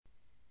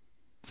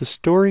the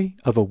story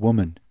of a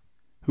woman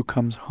who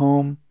comes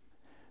home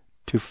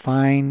to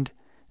find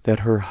that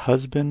her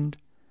husband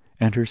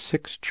and her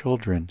 6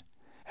 children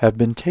have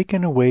been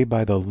taken away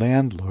by the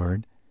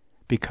landlord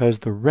because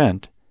the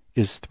rent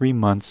is 3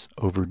 months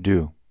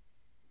overdue.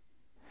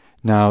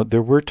 Now,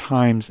 there were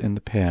times in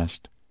the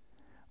past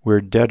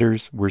where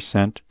debtors were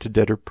sent to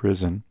debtor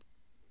prison,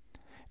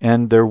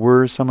 and there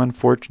were some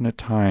unfortunate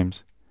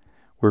times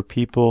where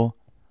people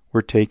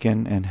were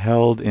taken and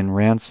held in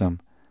ransom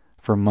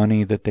for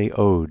money that they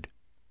owed.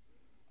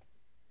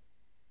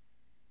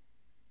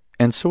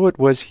 And so it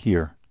was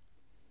here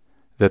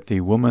that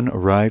the woman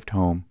arrived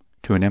home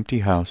to an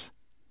empty house,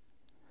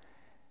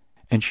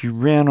 and she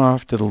ran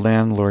off to the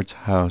landlord's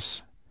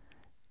house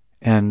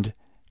and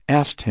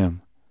asked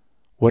him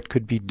what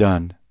could be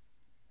done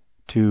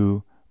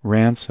to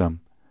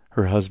ransom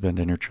her husband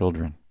and her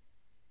children.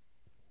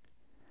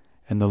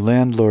 And the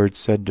landlord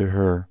said to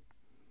her,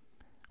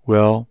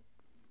 "Well,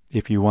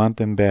 if you want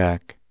them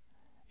back,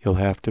 you'll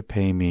have to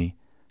pay me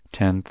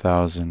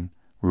 10,000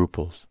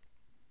 ruples."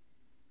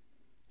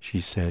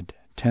 She said,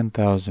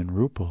 10,000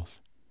 ruples?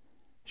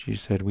 She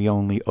said, "We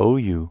only owe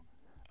you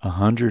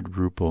 100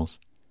 ruples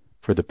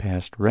for the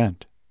past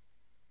rent."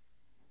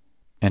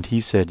 And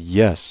he said,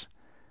 "Yes,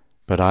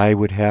 but I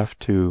would have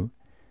to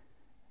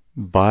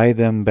buy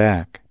them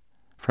back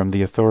from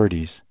the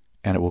authorities,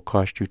 and it will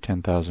cost you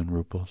 10,000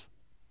 ruples.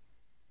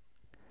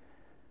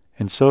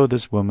 And so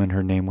this woman,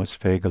 her name was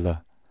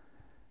Fagala,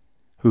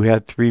 who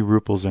had 3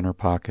 ruples in her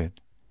pocket,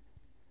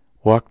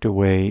 walked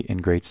away in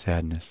great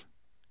sadness,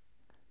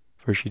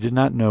 for she did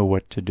not know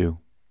what to do.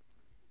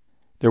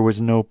 There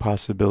was no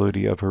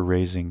possibility of her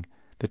raising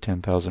the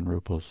 10,000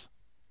 ruples,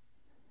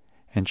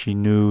 and she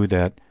knew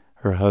that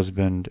her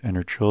husband and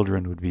her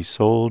children would be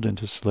sold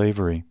into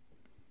slavery,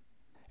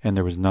 and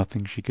there was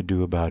nothing she could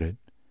do about it.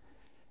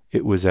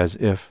 It was as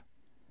if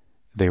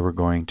they were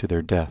going to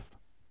their death.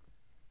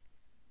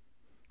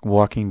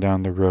 Walking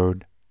down the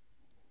road,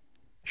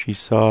 she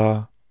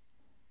saw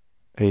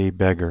a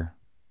beggar,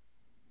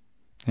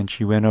 and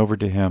she went over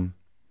to him,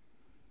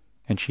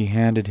 and she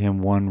handed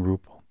him 1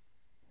 ruple,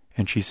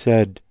 and she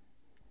said,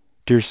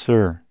 "Dear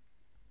sir,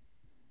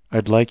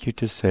 I'd like you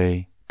to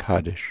say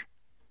Kaddish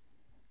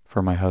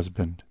for my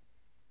husband.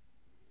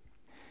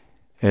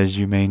 As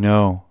you may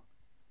know,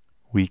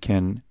 we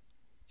can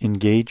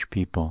engage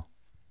people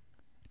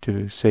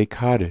to say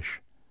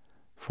Kaddish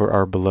for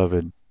our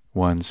beloved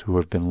ones who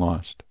have been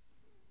lost."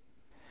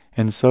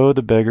 And so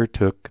the beggar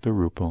took the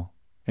ruple,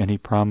 and he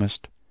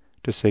promised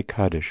to say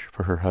Kaddish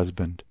for her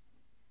husband.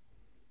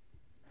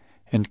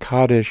 And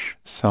Kaddish,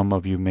 some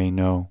of you may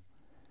know,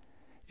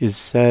 is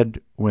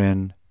said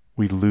when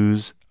we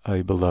lose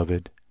a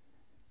beloved,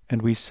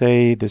 and we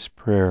say this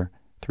prayer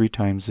 3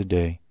 times a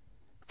day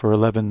for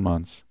 11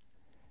 months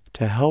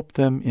to help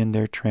them in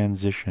their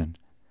transition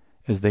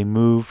as they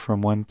move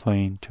from one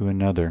plane to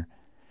another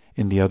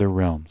in the other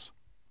realms.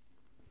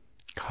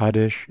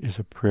 Kaddish is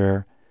a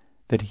prayer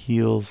that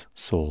heals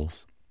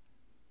souls.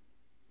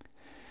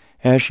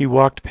 As she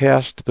walked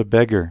past the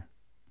beggar,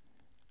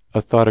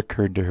 a thought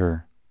occurred to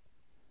her,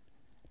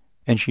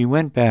 and she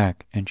went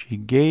back and she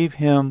gave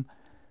him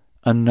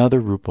another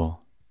ruple,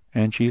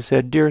 and she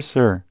said, "Dear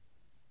sir,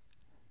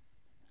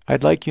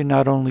 I'd like you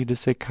not only to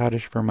say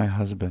Kaddish for my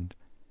husband,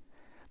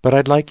 but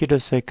I'd like you to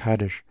say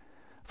Kaddish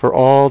for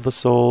all the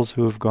souls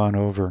who have gone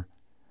over,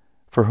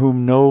 for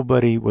whom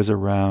nobody was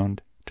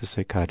around to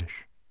say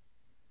Kaddish."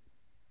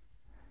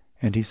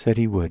 And he said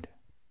he would.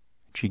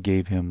 She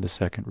gave him the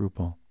 2nd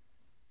ruple,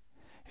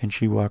 and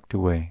she walked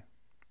away.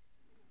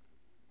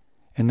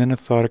 And then a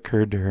thought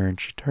occurred to her, and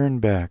she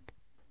turned back,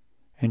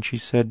 and she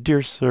said,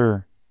 "Dear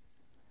sir,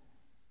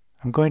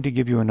 I'm going to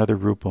give you another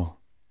ruple,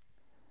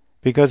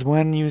 because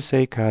when you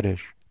say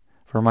Kaddish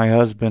for my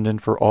husband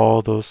and for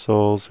all those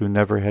souls who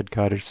never had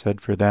Kaddish said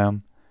for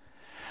them,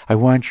 I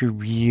want you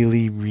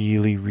really,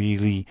 really,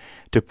 really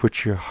to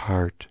put your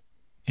heart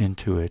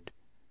into it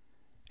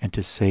and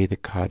to say the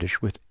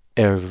Kaddish with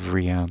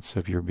every ounce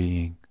of your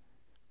being."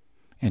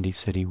 And he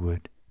said he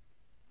would.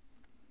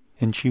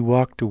 And she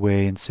walked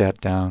away and sat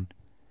down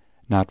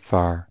not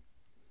far.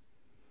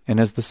 And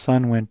as the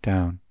sun went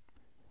down,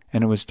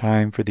 and it was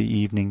time for the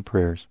evening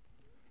prayers,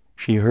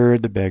 she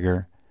heard the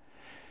beggar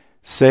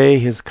say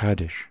his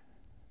Kaddish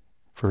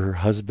for her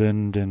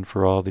husband and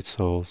for all the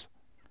souls,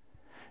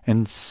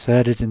 and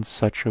said it in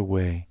such a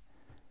way,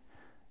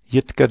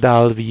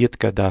 Yitgadal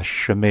v'yitgadash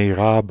Shemei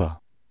Rabbah.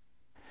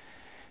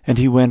 And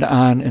he went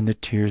on, and the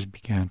tears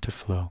began to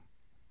flow.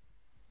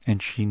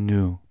 And she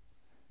knew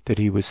that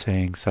he was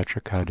saying such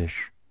a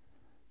Kaddish,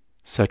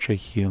 such a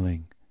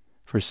healing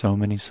for so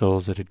many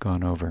souls that had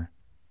gone over.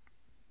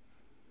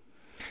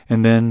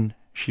 And then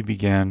she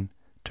began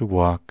to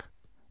walk,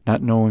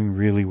 not knowing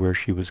really where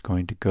she was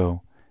going to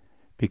go,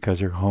 because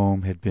her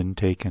home had been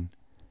taken,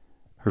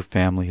 her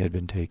family had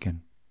been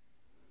taken.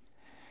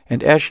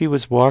 And as she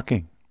was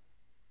walking,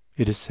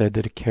 it is said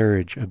that a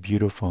carriage, a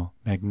beautiful,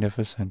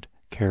 magnificent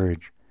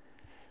carriage,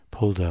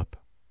 pulled up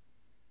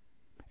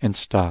and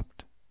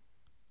stopped,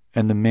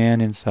 and the man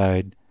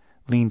inside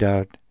leaned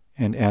out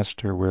and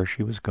asked her where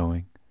she was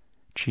going,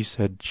 She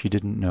said she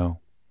didn't know.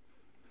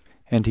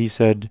 And he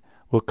said,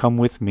 well, come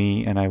with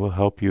me and I will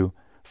help you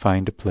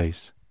find a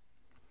place.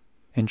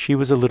 And she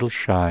was a little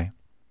shy.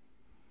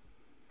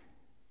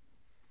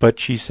 But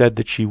she said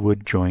that she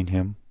would join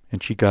him,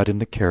 and she got in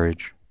the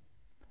carriage.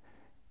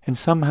 And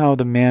somehow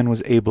the man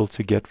was able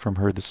to get from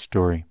her the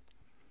story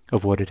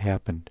of what had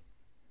happened,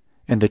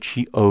 and that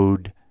she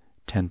owed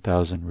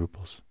 10,000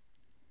 rubles,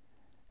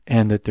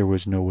 and that there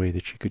was no way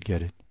that she could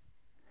get it.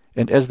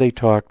 And as they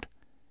talked,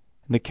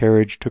 the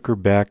carriage took her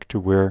back to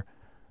where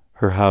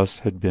her house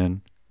had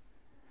been,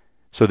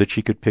 so that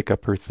she could pick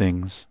up her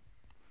things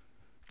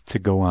to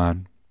go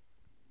on.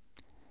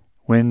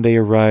 When they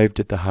arrived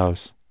at the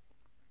house,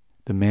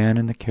 the man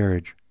in the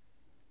carriage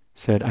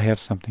said, I have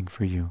something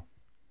for you.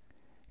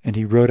 And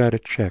he wrote out a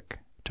check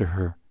to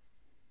her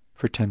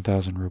for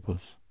 10,000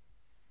 rubles.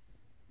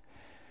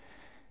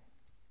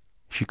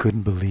 She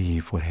couldn't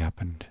believe what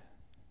happened.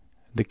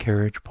 The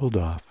carriage pulled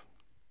off.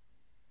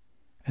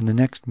 And the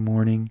next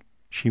morning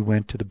she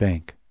went to the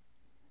bank,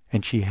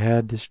 and she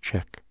had this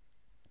check.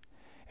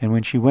 And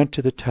when she went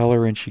to the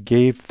teller and she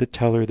gave the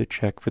teller the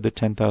check for the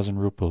 10,000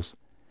 rubles,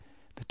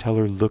 the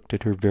teller looked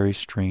at her very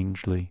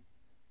strangely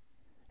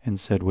and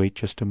said, wait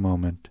just a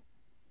moment.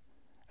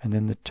 And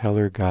then the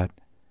teller got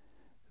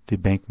the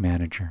bank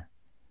manager.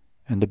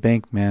 And the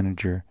bank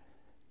manager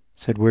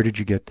said, where did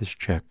you get this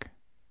check?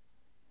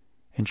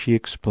 And she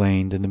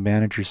explained, and the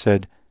manager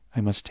said,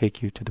 I must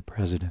take you to the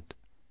president.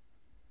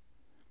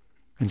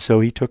 And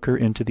so he took her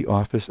into the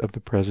office of the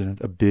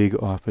president, a big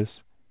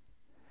office,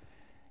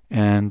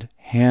 and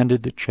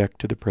handed the check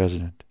to the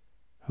president,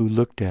 who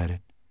looked at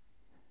it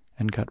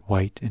and got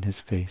white in his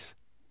face.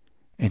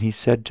 And he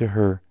said to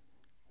her,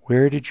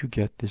 where did you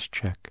get this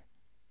check?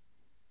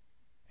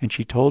 And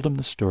she told him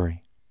the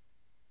story.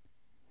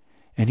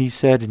 And he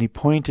said, and he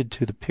pointed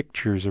to the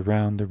pictures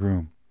around the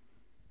room.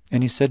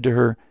 And he said to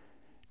her,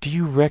 do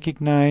you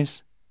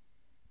recognize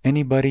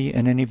anybody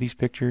in any of these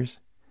pictures?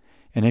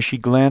 And as she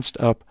glanced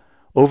up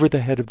over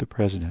the head of the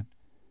president,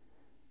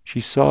 she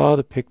saw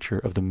the picture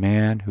of the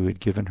man who had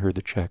given her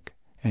the check.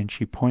 And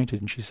she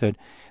pointed and she said,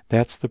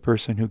 that's the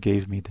person who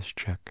gave me this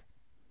check.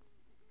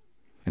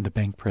 And the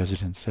bank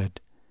president said,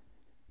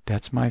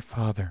 that's my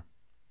father.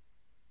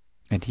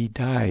 And he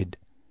died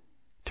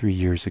 3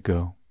 years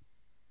ago.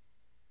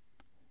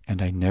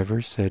 And I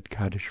never said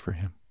Kaddish for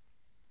him.